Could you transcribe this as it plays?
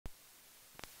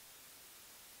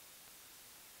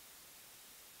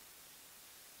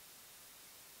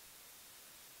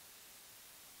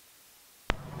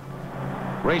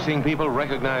Racing people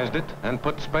recognized it and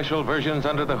put special versions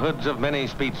under the hoods of many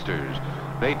speedsters.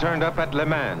 They turned up at Le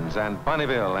Mans and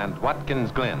Bonneville and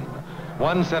Watkins Glen.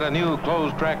 One set a new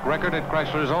closed-track record at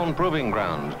Chrysler's own proving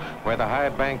grounds, where the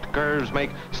high-banked curves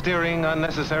make steering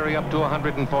unnecessary up to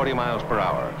 140 miles per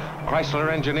hour. Chrysler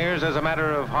engineers, as a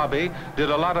matter of hobby, did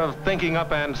a lot of thinking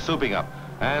up and souping up,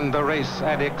 and the race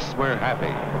addicts were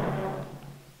happy.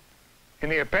 In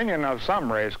the opinion of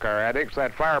some race car addicts,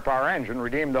 that firepower engine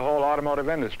redeemed the whole automotive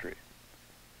industry.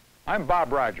 I'm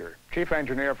Bob Roger, chief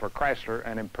engineer for Chrysler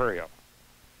and Imperial.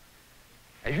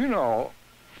 As you know,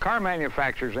 car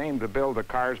manufacturers aim to build the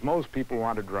cars most people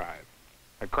want to drive.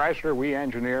 At Chrysler, we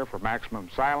engineer for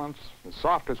maximum silence, the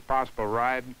softest possible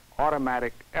ride,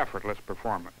 automatic, effortless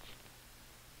performance.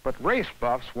 But race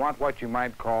buffs want what you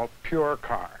might call pure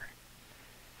car.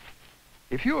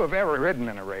 If you have ever ridden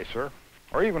in a racer,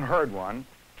 or even heard one,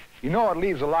 you know it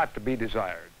leaves a lot to be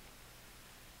desired.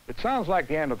 It sounds like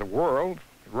the end of the world,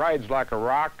 it rides like a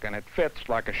rock, and it fits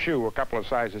like a shoe a couple of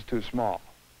sizes too small.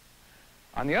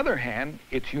 On the other hand,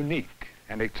 it's unique,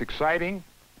 and it's exciting,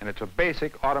 and it's a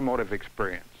basic automotive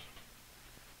experience.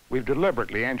 We've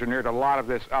deliberately engineered a lot of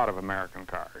this out of American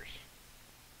cars.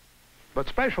 But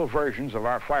special versions of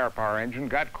our firepower engine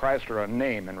got Chrysler a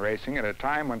name in racing at a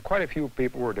time when quite a few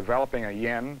people were developing a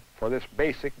yen for this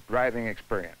basic driving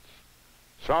experience.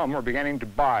 Some were beginning to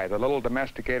buy the little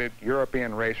domesticated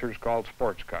European racers called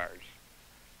sports cars.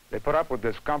 They put up with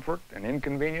discomfort and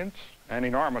inconvenience and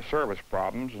enormous service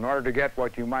problems in order to get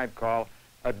what you might call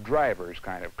a driver's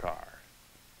kind of car.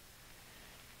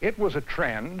 It was a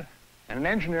trend and an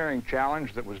engineering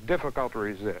challenge that was difficult to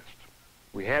resist.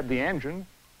 We had the engine.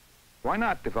 Why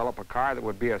not develop a car that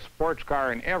would be a sports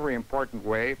car in every important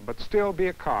way, but still be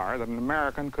a car that an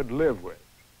American could live with?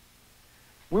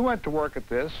 We went to work at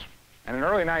this, and in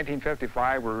early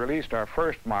 1955, we released our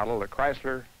first model, the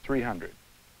Chrysler 300.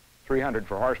 300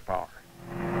 for horsepower.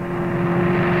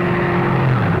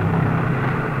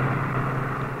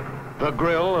 The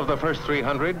grille of the first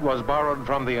 300 was borrowed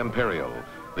from the Imperial.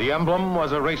 The emblem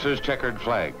was a racer's checkered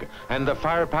flag, and the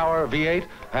firepower V8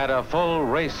 had a full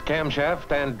race camshaft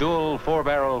and dual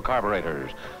four-barrel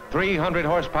carburetors. 300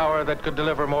 horsepower that could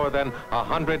deliver more than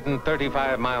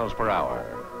 135 miles per hour.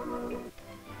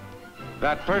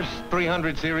 That first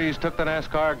 300 series took the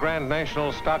NASCAR Grand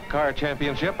National Stock Car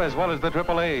Championship as well as the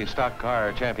AAA Stock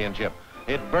Car Championship.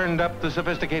 It burned up the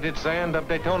sophisticated sand of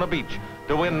Daytona Beach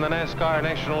to win the NASCAR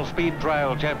National Speed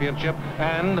Trial Championship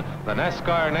and the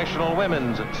NASCAR National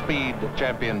Women's Speed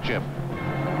Championship.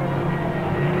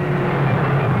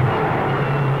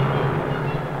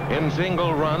 In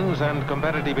single runs and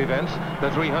competitive events, the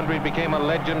 300 became a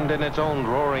legend in its own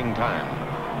roaring time,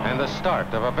 and the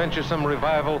start of a venturesome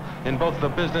revival in both the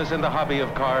business and the hobby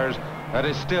of cars that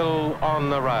is still on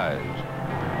the rise.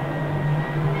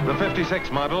 The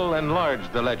 56 model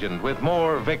enlarged the legend with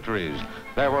more victories.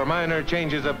 There were minor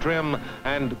changes of trim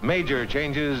and major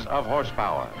changes of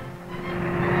horsepower.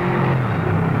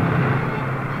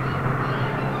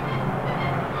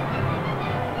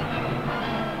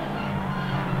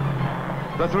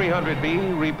 The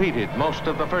 300B repeated most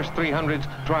of the first 300's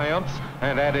triumphs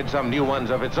and added some new ones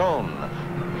of its own.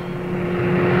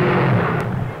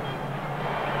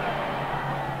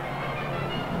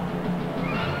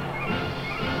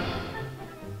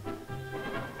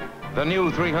 The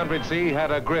new 300C had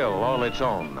a grille all its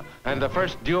own, and the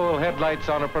first dual headlights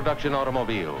on a production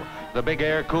automobile. The big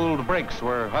air-cooled brakes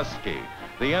were husky.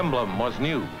 The emblem was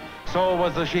new. So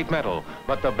was the sheet metal,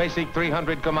 but the basic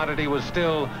 300 commodity was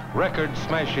still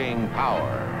record-smashing power.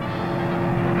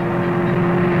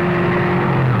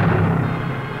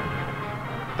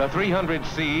 The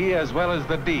 300C, as well as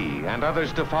the D and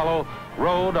others to follow,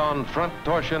 rode on front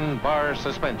torsion bar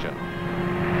suspension.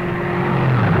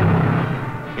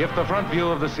 If the front view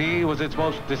of the C was its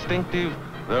most distinctive,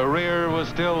 the rear was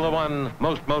still the one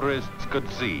most motorists could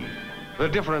see. The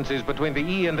differences between the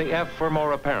E and the F were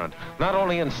more apparent, not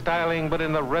only in styling, but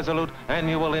in the resolute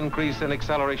annual increase in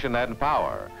acceleration and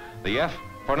power. The F,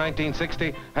 for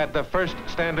 1960, had the first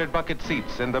standard bucket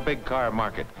seats in the big car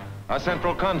market, a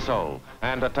central console,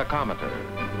 and a tachometer.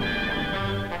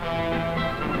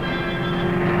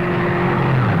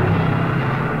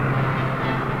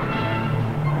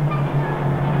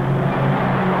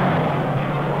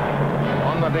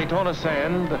 Daytona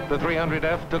Sand, the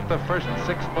 300F took the first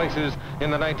 6 places in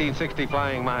the 1960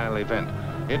 Flying Mile event.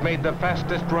 It made the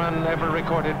fastest run ever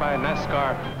recorded by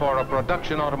NASCAR for a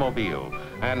production automobile.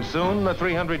 And soon the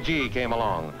 300G came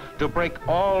along to break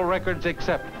all records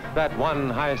except that one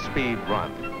high-speed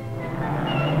run.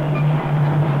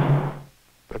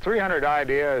 The 300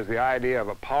 idea is the idea of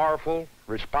a powerful,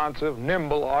 responsive,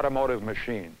 nimble automotive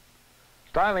machine.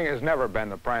 Styling has never been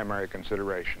the primary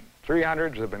consideration.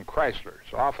 300s have been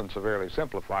Chryslers, often severely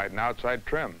simplified in outside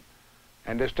trim,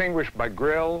 and distinguished by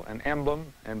grille and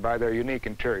emblem and by their unique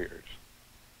interiors.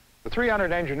 The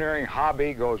 300 engineering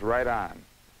hobby goes right on.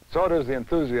 So does the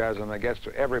enthusiasm that gets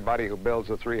to everybody who builds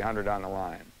a 300 on the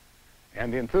line.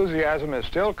 And the enthusiasm is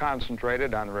still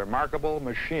concentrated on the remarkable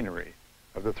machinery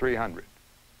of the 300.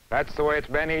 That's the way it's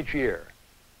been each year.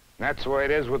 And that's the way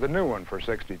it is with the new one for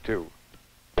 '62,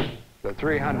 the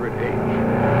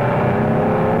 300H.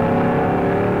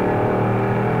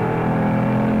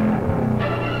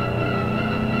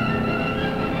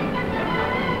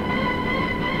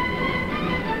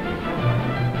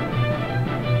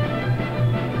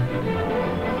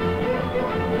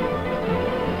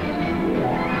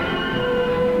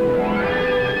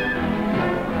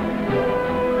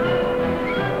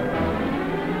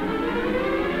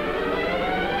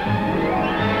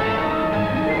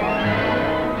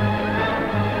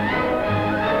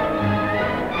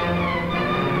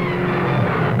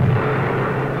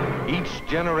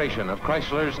 Generation of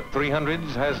Chrysler's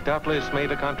 300s has doubtless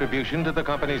made a contribution to the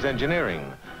company's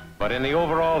engineering. But in the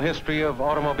overall history of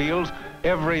automobiles,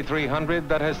 every 300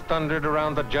 that has thundered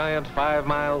around the giant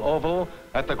 5-mile oval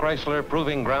at the Chrysler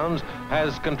Proving Grounds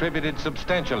has contributed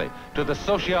substantially to the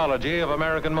sociology of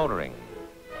American motoring.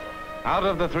 Out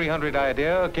of the 300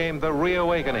 idea came the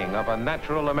reawakening of a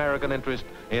natural American interest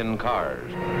in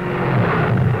cars.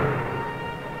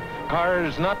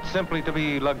 Cars not simply to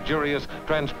be luxurious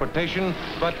transportation,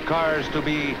 but cars to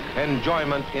be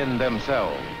enjoyment in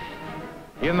themselves.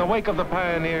 In the wake of the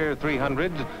pioneer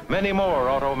 300s, many more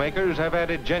automakers have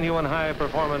added genuine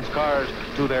high-performance cars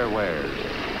to their wares.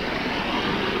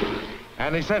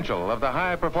 An essential of the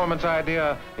high-performance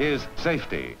idea is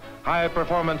safety.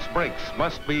 High-performance brakes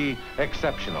must be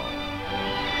exceptional.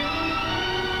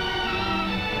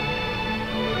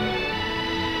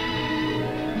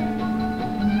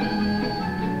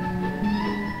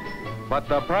 But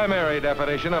the primary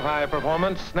definition of high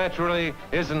performance naturally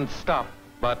isn't stop,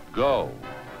 but go.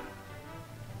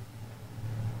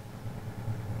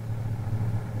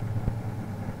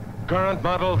 Current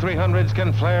model 300s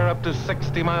can flare up to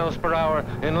 60 miles per hour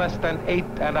in less than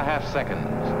 8.5 seconds.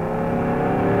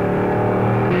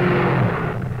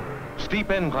 Steep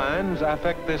inclines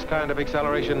affect this kind of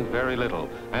acceleration very little,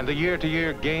 and the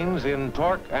year-to-year gains in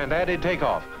torque and added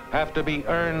takeoff have to be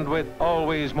earned with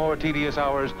always more tedious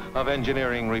hours of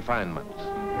engineering refinements.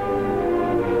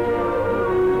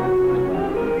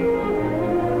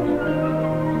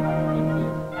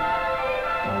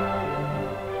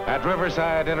 At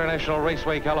Riverside International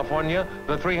Raceway, California,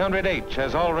 the 300H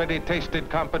has already tasted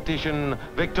competition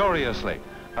victoriously.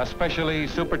 A specially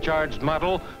supercharged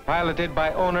model piloted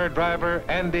by owner-driver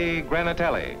Andy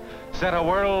Granatelli set a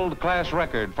world-class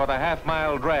record for the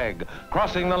half-mile drag,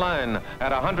 crossing the line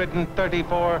at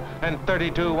 134 and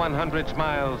 32/100ths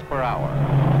miles per hour.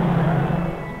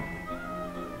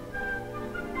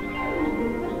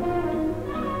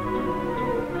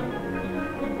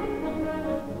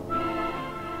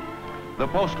 The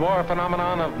post-war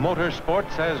phenomenon of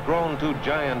motorsports has grown to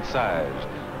giant size.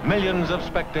 Millions of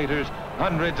spectators,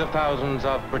 hundreds of thousands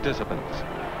of participants.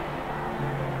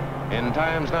 In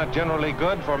times not generally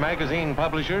good for magazine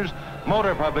publishers,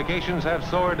 motor publications have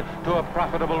soared to a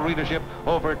profitable readership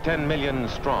over 10 million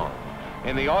strong.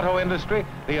 In the auto industry,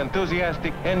 the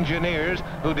enthusiastic engineers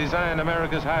who design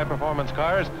America's high-performance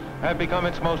cars have become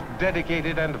its most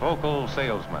dedicated and vocal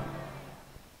salesmen.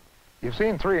 You've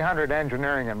seen 300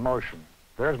 engineering in motion.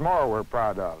 There's more we're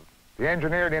proud of. The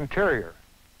engineered interior.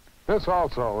 This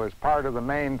also is part of the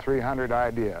main 300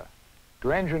 idea,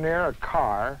 to engineer a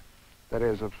car that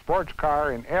is a sports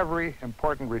car in every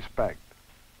important respect,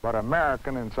 but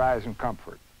American in size and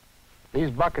comfort.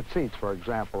 These bucket seats, for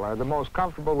example, are the most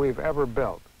comfortable we've ever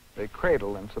built. They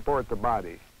cradle and support the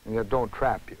body, and yet don't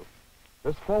trap you.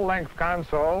 This full-length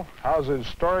console houses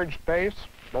storage space,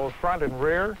 both front and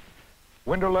rear,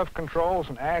 window lift controls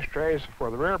and ashtrays for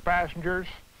the rear passengers,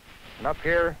 and up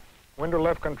here, window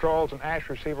lift controls and ash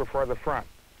receiver for the front.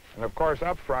 And of course,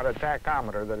 up front, a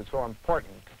tachometer that is so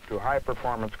important to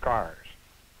high-performance cars.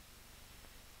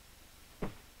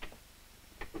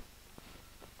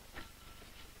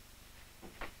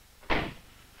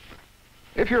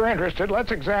 If you're interested,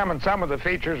 let's examine some of the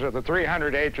features of the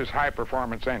 300H's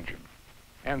high-performance engine.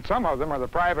 And some of them are the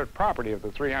private property of the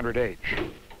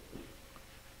 300H.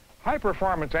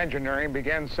 High-performance engineering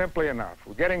begins simply enough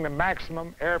with getting the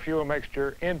maximum air-fuel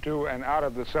mixture into and out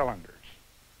of the cylinders.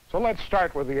 So let's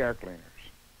start with the air cleaners.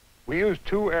 We use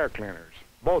two air cleaners,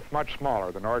 both much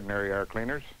smaller than ordinary air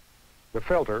cleaners. The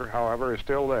filter, however, is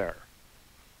still there.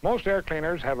 Most air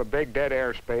cleaners have a big dead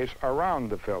air space around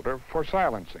the filter for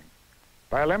silencing.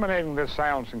 By eliminating this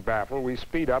silencing baffle, we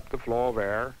speed up the flow of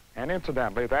air, and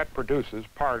incidentally, that produces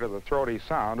part of the throaty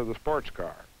sound of the sports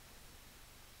car.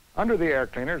 Under the air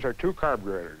cleaners are two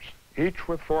carburetors, each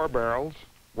with 4 barrels,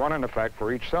 one in effect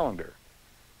for each cylinder.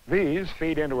 These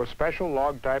feed into a special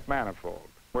log-type manifold,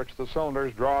 which the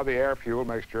cylinders draw the air-fuel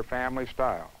mixture family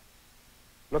style.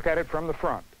 Look at it from the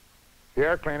front. The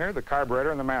air cleaner, the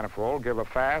carburetor, and the manifold give a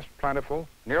fast, plentiful,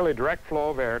 nearly direct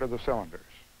flow of air to the cylinders.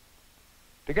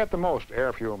 To get the most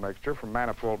air-fuel mixture from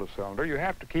manifold to cylinder, you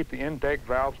have to keep the intake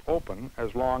valves open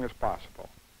as long as possible.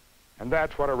 And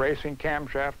that's what a racing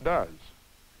camshaft does.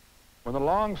 When the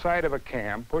long side of a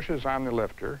cam pushes on the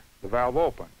lifter, the valve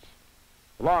opens.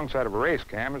 The long side of a race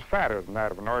cam is fatter than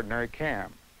that of an ordinary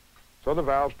cam, so the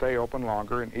valves stay open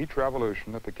longer in each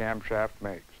revolution that the camshaft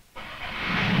makes.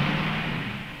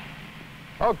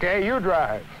 Okay, you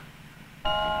drive.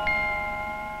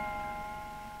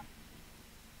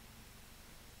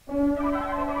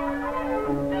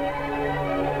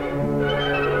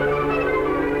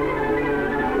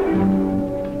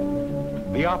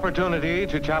 The opportunity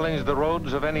to challenge the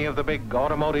roads of any of the big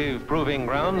automotive proving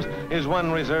grounds is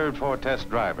one reserved for test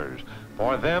drivers.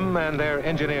 For them and their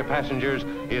engineer passengers,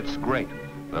 it's great.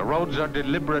 The roads are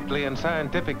deliberately and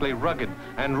scientifically rugged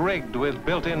and rigged with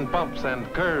built-in bumps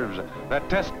and curves that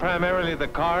test primarily the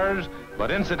cars,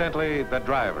 but incidentally, the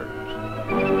drivers.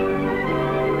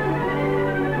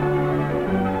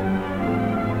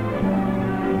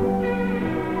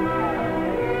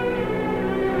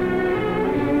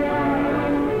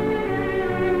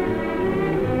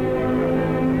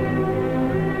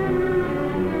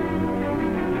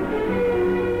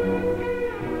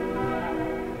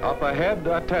 Up ahead,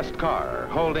 a test car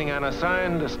holding an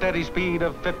assigned steady speed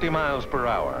of 50 miles per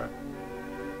hour.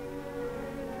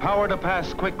 Power to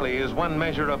pass quickly is one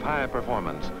measure of high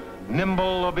performance.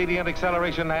 Nimble, obedient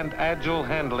acceleration and agile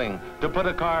handling to put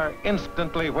a car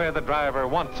instantly where the driver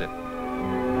wants it.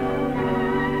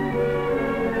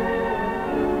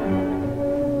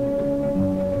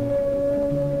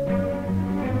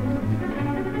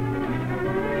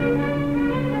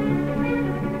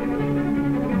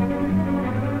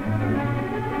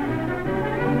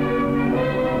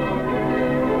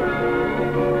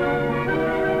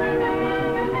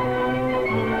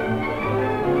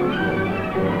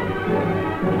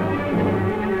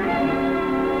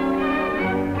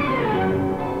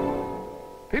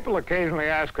 People occasionally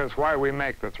ask us why we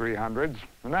make the 300s,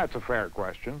 and that's a fair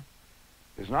question.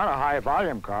 It's not a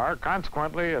high-volume car,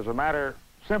 consequently, as a matter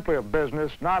simply of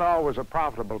business, not always a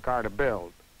profitable car to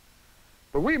build.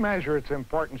 But we measure its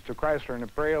importance to Chrysler and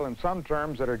Imperial in some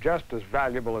terms that are just as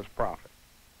valuable as profit.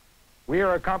 We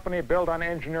are a company built on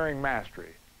engineering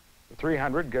mastery. The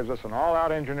 300 gives us an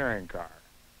all-out engineering car.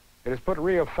 It has put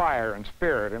real fire and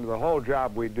spirit into the whole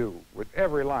job we do with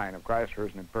every line of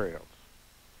Chryslers and Imperials.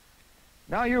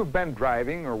 Now you've been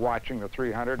driving or watching the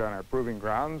 300 on our proving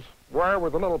grounds, where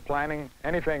with a little planning,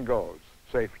 anything goes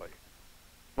safely.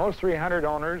 Most 300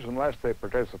 owners, unless they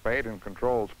participate in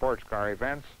controlled sports car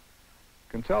events,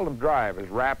 can seldom drive as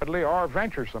rapidly or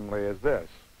venturesomely as this.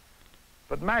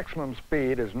 But maximum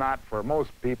speed is not for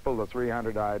most people the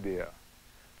 300 idea.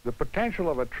 The potential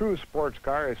of a true sports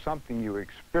car is something you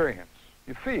experience,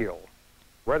 you feel,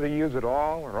 whether you use it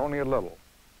all or only a little.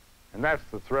 And that's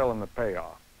the thrill and the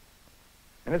payoff.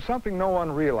 And it's something no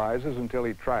one realizes until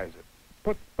he tries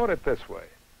it. Put it this way.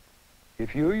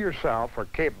 If you yourself are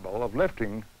capable of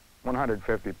lifting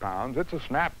 150 pounds, it's a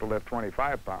snap to lift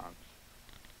 25 pounds.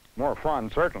 More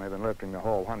fun, certainly, than lifting the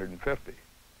whole 150.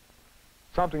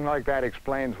 Something like that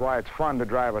explains why it's fun to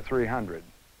drive a 300,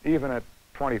 even at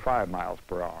 25 miles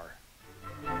per hour.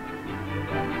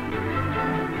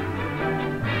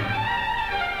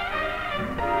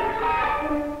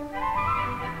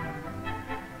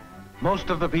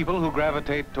 Most of the people who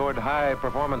gravitate toward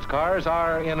high-performance cars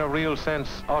are, in a real sense,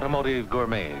 automotive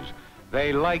gourmets.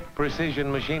 They like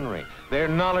precision machinery, they're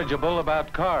knowledgeable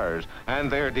about cars,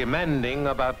 and they're demanding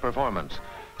about performance.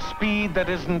 Speed that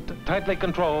isn't tightly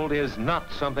controlled is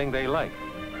not something they like.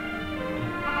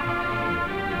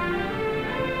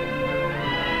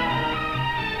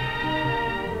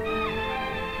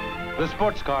 The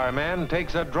sports car man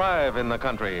takes a drive in the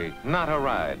country, not a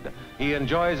ride. He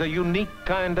enjoys a unique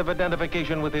kind of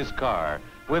identification with his car,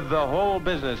 with the whole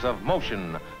business of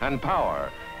motion and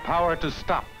power. Power to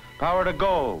stop, power to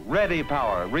go, ready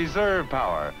power, reserve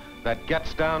power, that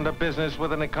gets down to business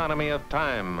with an economy of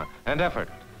time and effort.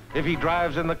 If he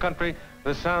drives in the country,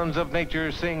 the sounds of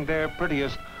nature sing their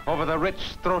prettiest over the rich,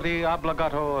 throaty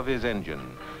obbligato of his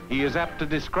engine. He is apt to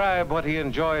describe what he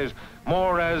enjoys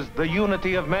more as the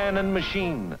unity of man and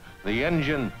machine, the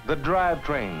engine, the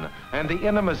drivetrain, and the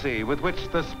intimacy with which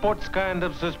the sports kind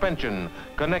of suspension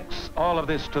connects all of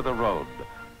this to the road.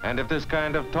 And if this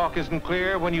kind of talk isn't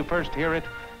clear when you first hear it,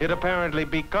 it apparently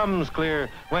becomes clear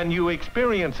when you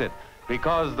experience it,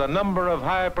 because the number of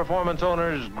high-performance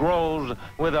owners grows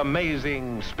with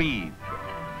amazing speed.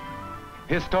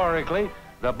 Historically,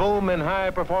 the boom in high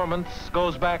performance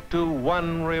goes back to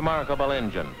one remarkable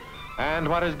engine, and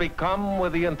what has become,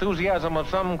 with the enthusiasm of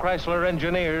some Chrysler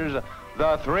engineers,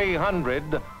 the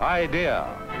 300 idea.